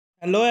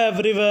Hello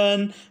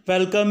everyone,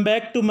 welcome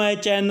back to my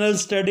channel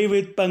Study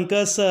with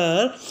Pankaj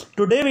sir.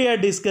 Today we are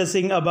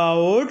discussing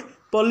about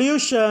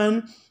pollution.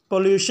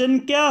 Pollution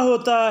क्या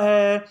होता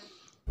है?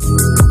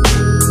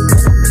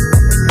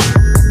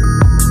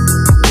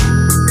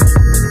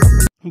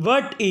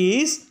 What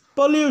is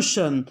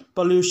pollution?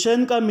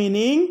 Pollution का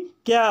meaning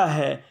क्या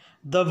है?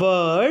 The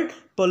word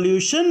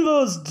pollution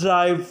was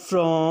derived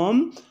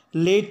from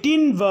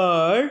Latin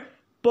word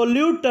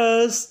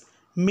pollutus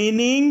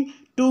meaning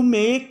to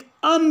make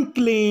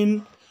unclean.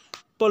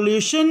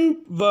 Pollution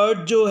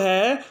word जो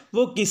है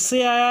वो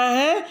किससे आया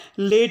है?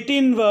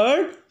 लेटिन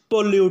वर्ड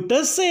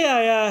पोल्यूटस से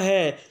आया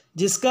है,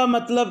 जिसका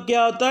मतलब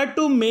क्या होता है?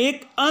 To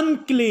make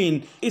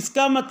unclean.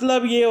 इसका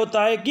मतलब ये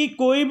होता है कि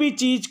कोई भी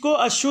चीज़ को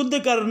अशुद्ध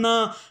करना,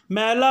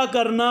 मैला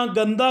करना,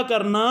 गंदा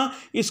करना,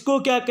 इसको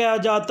क्या कहा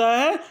जाता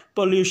है?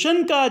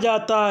 पोल्यूशन कहा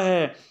जाता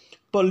है।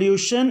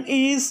 Pollution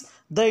is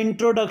the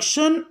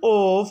introduction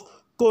of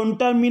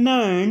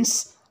contaminants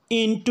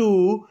into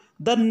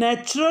the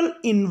natural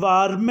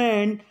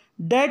environment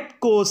that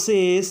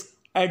causes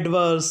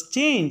adverse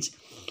change।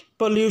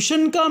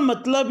 Pollution का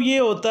मतलब ये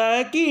होता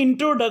है कि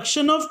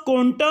इंट्रोडक्शन ऑफ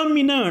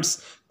कॉन्टामिनेंट्स।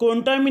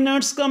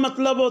 कॉन्टामिनेंट्स का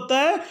मतलब होता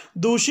है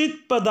दूषित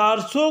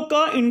पदार्थों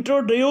का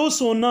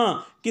इंट्रोड्यूस होना,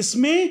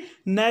 किसमें?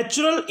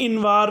 नेचुरल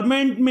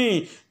इन्वायरमेंट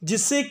में।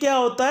 जिससे क्या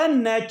होता है?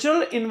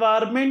 नेचुरल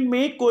इन्वायरमेंट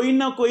में कोई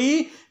ना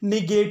कोई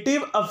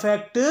निगेटिव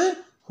अफेक्ट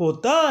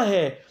होता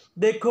है।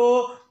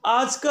 देखो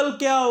आजकल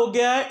क्या हो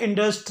गया है,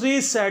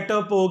 इंडस्ट्री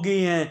सेटअप हो गई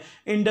हैं।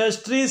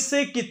 इंडस्ट्री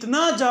से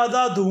कितना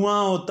ज़्यादा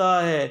धुआं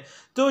होता है,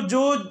 तो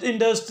जो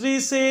इंडस्ट्री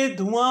से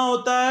धुआं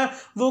होता है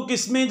वो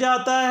किस में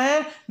जाता है?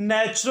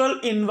 नेचुरल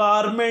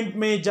इन्वायरमेंट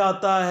में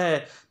जाता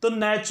है। तो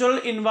नेचुरल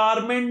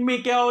इन्वायरमेंट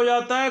में क्या हो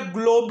जाता है?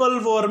 ग्लोबल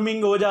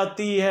वार्मिंग हो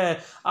जाती है।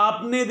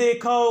 आपने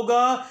देखा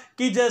होगा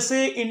कि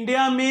जैसे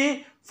इंडिया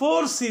में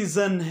 4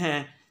 सीज़न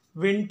हैं,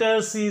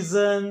 winter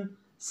season,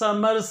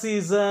 summer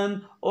season,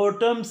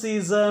 autumn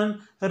season,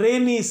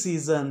 rainy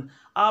season.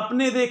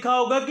 आपने देखा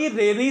होगा कि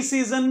रेनी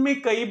सीजन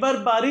में कई बार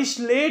बारिश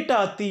लेट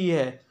आती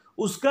है।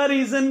 उसका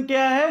रीजन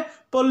क्या है?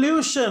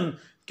 पोल्यूशन।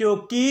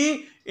 क्योंकि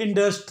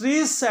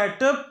इंडस्ट्री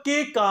सेटअप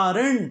के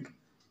कारण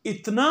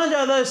इतना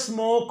ज़्यादा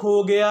स्मोक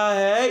हो गया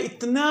है,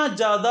 इतना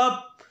ज़्यादा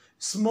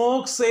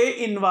स्मोक से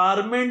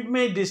इन्वायरमेंट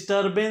में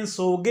डिस्टरबेंस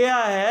हो गया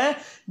है,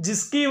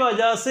 जिसकी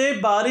वजह से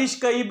बारिश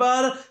कई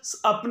बार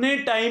अपने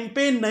टाइम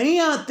पे नहीं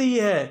आती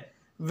है।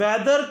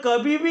 वेदर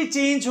कभी भी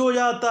चेंज हो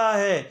जाता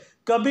है,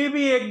 कभी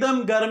भी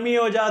एकदम गर्मी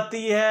हो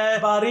जाती है,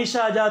 बारिश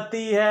आ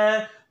जाती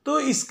है। तो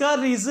इसका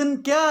रीज़न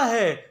क्या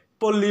है?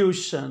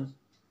 Pollution.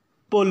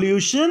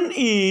 Pollution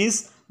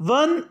is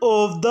one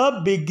of the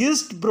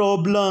biggest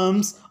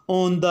problems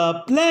on the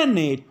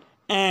planet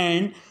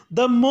and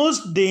the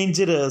most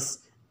dangerous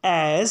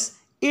as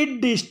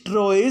it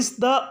destroys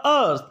the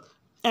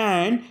earth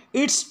and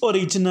its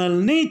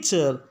original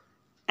nature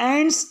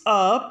ends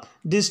up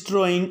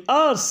destroying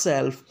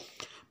ourselves.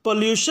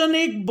 Pollution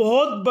एक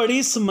बहुत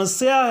बड़ी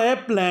समस्या है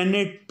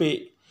प्लेनेट पे।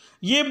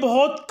 ये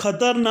बहुत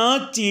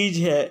खतरनाक चीज़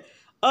है।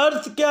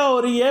 अर्थ क्या हो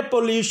रही है?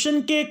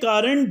 पोल्यूशन के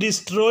कारण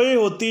डिस्ट्रॉय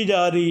होती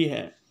जा रही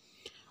है।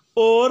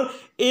 और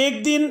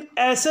एक दिन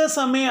ऐसा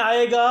समय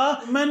आएगा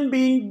ह्यूमन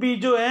बीइंग भी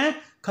जो है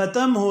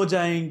ख़त्म हो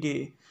जाएंगे।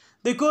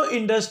 देखो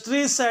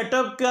इंडस्ट्रीज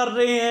सेटअप कर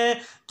रहे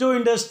हैं, जो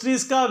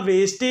इंडस्ट्रीज का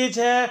वेस्टेज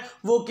है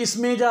वो किस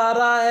में जा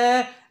रहा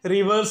है?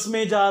 रिवर्स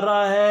में जा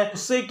रहा है।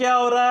 उससे क्या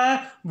हो रहा है?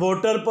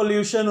 वाटर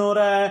पोल्यूशन हो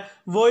रहा है।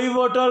 वही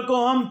वाटर को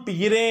हम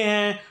पी रहे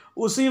हैं,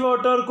 उसी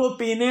वाटर को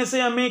पीने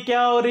से हमें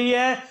क्या हो रही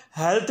है?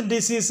 हेल्थ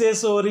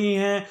डिसीजेस हो रही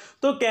हैं।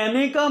 तो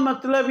कहने का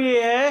मतलब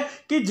ये है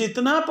कि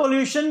जितना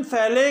पोल्यूशन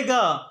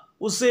फैलेगा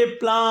उससे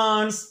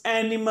प्लांट्स,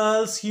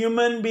 एनिमल्स,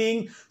 ह्यूमन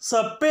बीइंग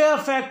सब पे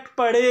अफेक्ट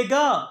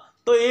पड़ेगा।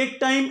 तो एक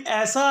टाइम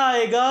ऐसा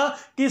आएगा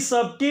कि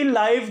सबकी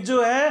लाइफ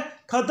जो है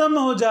ख़त्म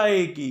हो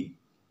जाएगी।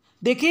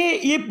 देखिए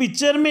ये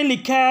पिक्चर में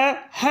लिखा है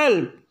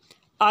हेल्प,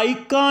 आई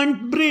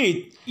कांट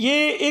ब्रीथ।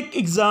 ये एक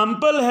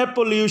एग्जाम्पल है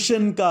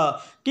पोल्यूशन का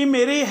कि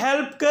मेरी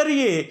हेल्प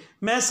करिए,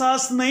 मैं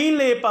सांस नहीं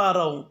ले पा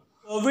रहा हूँ।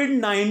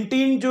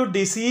 कोविड-19 जो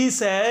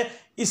डिसीज़ है,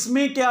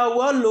 इसमें क्या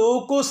हुआ? लोगों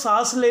को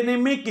सांस लेने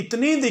में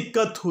कितनी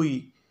दिक्कत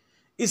हुई।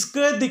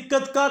 इसके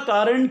दिक्कत का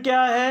कारण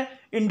क्या है?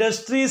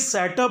 इंडस्ट्रीज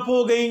सेटअप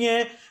हो गई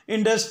हैं।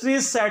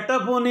 इंडस्ट्रीज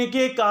सेटअप होने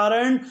के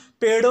कारण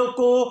पेड़ों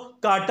को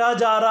काटा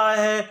जा रहा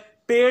है,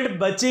 पेड़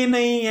बचे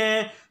नहीं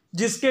हैं,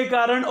 जिसके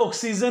कारण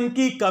ऑक्सीजन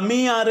की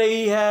कमी आ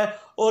रही है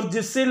और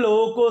जिससे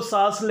लोगों को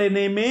सांस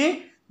लेने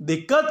में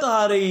दिक्कत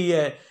आ रही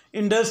है।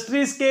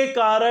 इंडस्ट्रीज के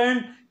कारण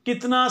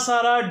कितना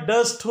सारा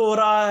डस्ट हो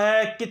रहा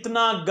है,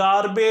 कितना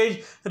गार्बेज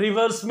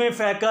रिवर्स में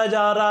फेंका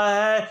जा रहा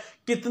है,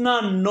 कितना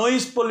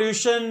नॉइस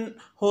पोल्यूशन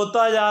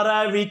होता जा रहा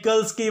है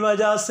व्हीकल्स की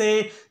वजह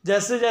से।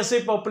 जैसे जैसे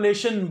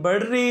पॉपुलेशन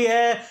बढ़ रही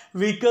है,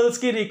 व्हीकल्स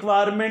की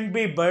रिक्वायरमेंट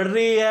भी बढ़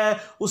रही है,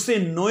 उससे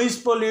नॉइस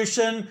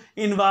पोल्यूशन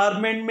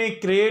इन्वायरमेंट में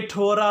क्रिएट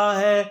हो रहा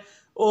है।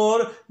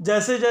 और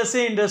जैसे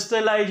जैसे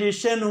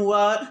इंडस्ट्रियलाइजेशन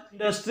हुआ,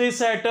 इंडस्ट्री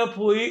सेटअप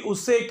हुई,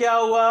 उससे क्या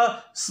हुआ,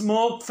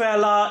 स्मोक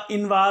फैला,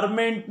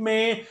 इन्वायरमेंट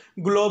में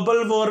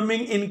ग्लोबल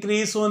वार्मिंग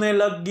इंक्रीज होने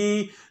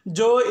लगी।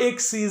 जो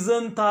एक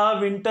सीज़न था,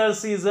 winter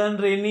season,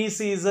 rainy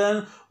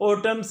season,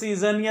 autumn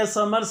season या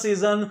समर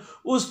सीज़न,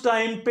 उस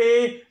टाइम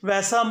पे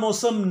वैसा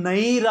मौसम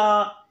नहीं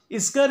रहा।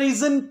 इसका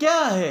रीज़न क्या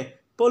है?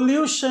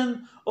 पोल्यूशन।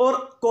 और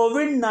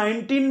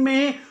कोविड-19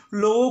 में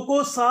लोगों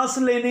को सांस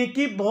लेने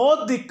की बहुत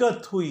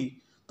दिक्कत हुई,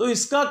 तो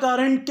इसका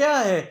कारण क्या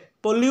है?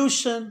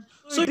 Pollution.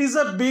 So it is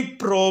a big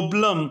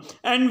problem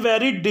and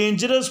very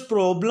dangerous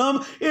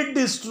problem. It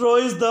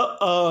destroys the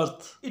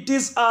earth. It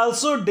is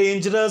also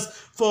dangerous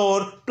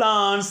for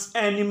plants,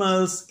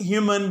 animals,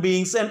 human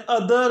beings and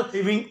other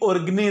living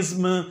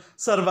organisms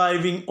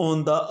surviving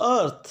on the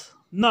earth.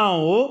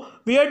 Now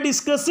we are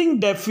discussing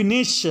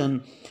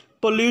definition.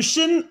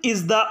 Pollution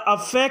is the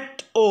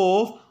effect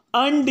of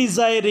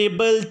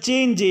undesirable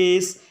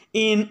changes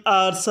in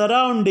our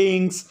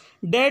surroundings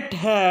that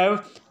have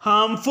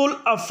harmful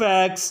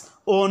effects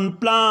on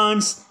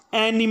plants,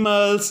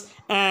 animals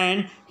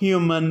and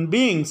human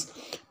beings.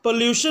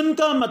 Pollution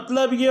का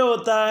मतलब ये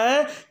होता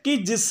है कि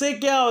जिससे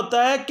क्या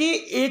होता है कि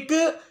एक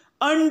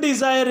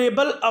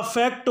अनडिजायरेबल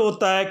अफेक्ट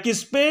होता है,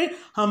 किस पे?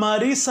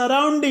 हमारी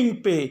सराउंडिंग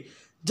पे।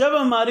 जब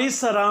हमारी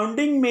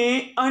सराउंडिंग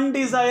में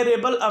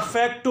अनडिजायरेबल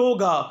अफेक्ट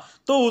होगा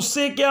तो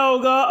उससे क्या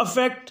होगा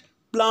affect?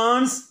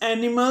 Plants,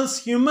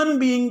 animals, human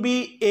being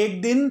भी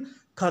एक दिन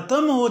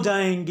खत्म हो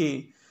जाएंगे,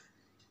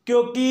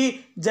 क्योंकि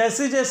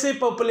जैसे जैसे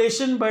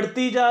पॉपुलेशन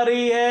बढ़ती जा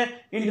रही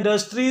है,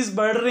 इंडस्ट्रीज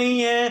बढ़ रही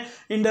हैं,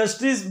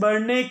 इंडस्ट्रीज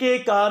बढ़ने के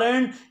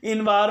कारण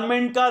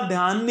इन्वायरमेंट का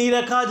ध्यान नहीं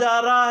रखा जा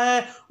रहा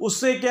है,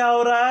 उससे क्या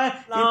हो रहा है?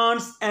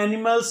 प्लांट्स,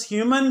 एनिमल्स,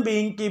 ह्यूमन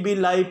बीइंग की भी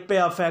लाइफ पे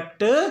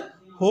अफेक्ट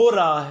हो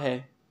रहा है।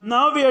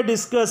 Now we are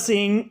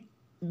discussing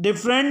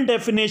different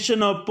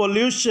definition of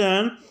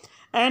pollution.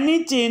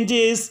 Any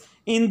changes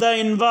in the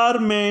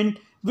environment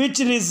which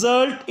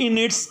result in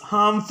its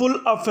harmful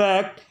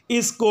effect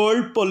is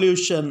called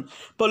pollution.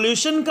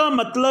 pollution का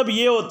मतलब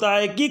ये होता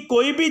है कि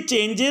कोई भी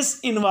changes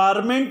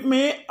environment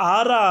में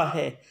आ रहा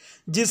है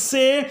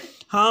जिससे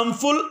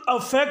harmful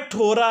effect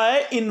हो रहा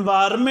है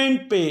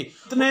environment पे।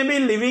 जितने भी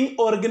living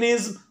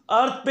organism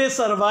अर्थ पे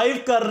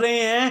सर्वाइव कर रहे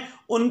हैं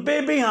उन पे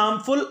भी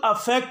हार्मफुल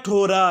अफेक्ट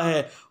हो रहा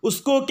है,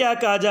 उसको क्या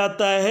कहा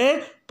जाता है?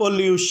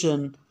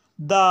 Pollution.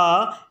 The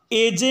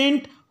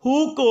agent who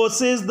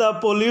causes the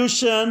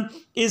pollution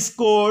is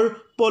called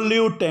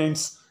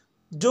pollutants.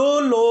 जो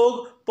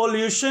लोग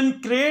पोल्यूशन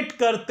क्रिएट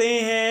करते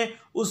हैं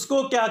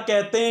उसको क्या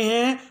कहते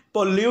हैं?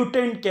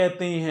 पोल्यूटेंट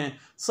कहते हैं।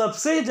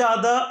 सबसे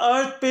ज़्यादा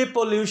अर्थ पे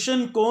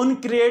पोल्यूशन कौन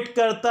क्रिएट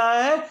करता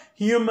है?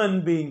 Human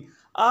being.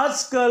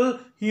 आजकल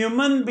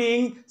ह्यूमन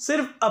बीइंग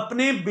सिर्फ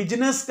अपने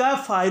बिजनेस का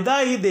फ़ायदा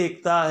ही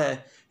देखता है।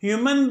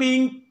 ह्यूमन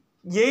बीइंग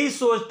यही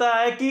सोचता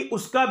है कि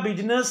उसका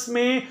बिजनेस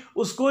में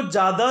उसको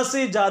ज़्यादा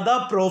से ज़्यादा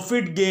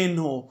प्रॉफिट गेन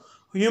हो।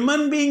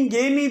 ह्यूमन बीइंग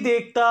ये नहीं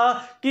देखता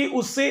कि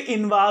उससे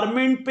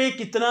इन्वायरमेंट पे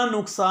कितना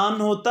नुकसान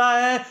होता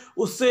है,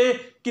 उससे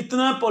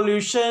कितना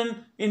पोल्यूशन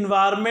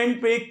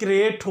इन्वायरमेंट पे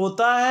क्रिएट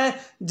होता है,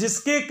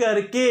 जिसके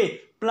करके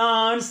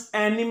प्लांट्स,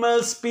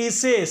 एनिमल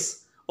स्पीसीज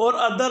और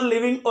अदर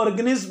लिविंग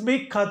ऑर्गेनिज्म भी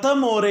ख़त्म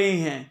हो रहे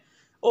हैं।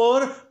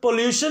 और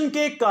पोल्यूशन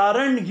के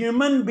कारण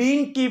ह्यूमन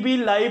बीइंग की भी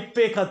लाइफ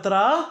पे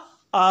खतरा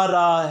आ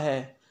रहा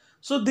है।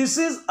 So this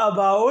is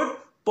about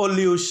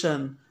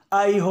pollution.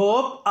 I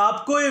hope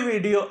आपको ये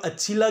वीडियो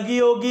अच्छी लगी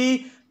होगी।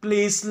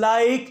 Please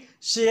like,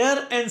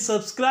 share and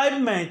subscribe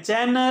my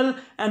channel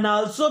and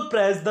also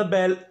press the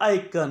bell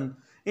icon.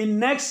 In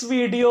next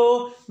video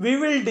we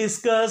will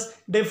discuss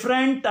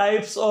different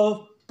types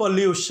of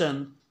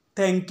pollution.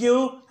 Thank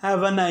you,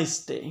 have a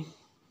nice day.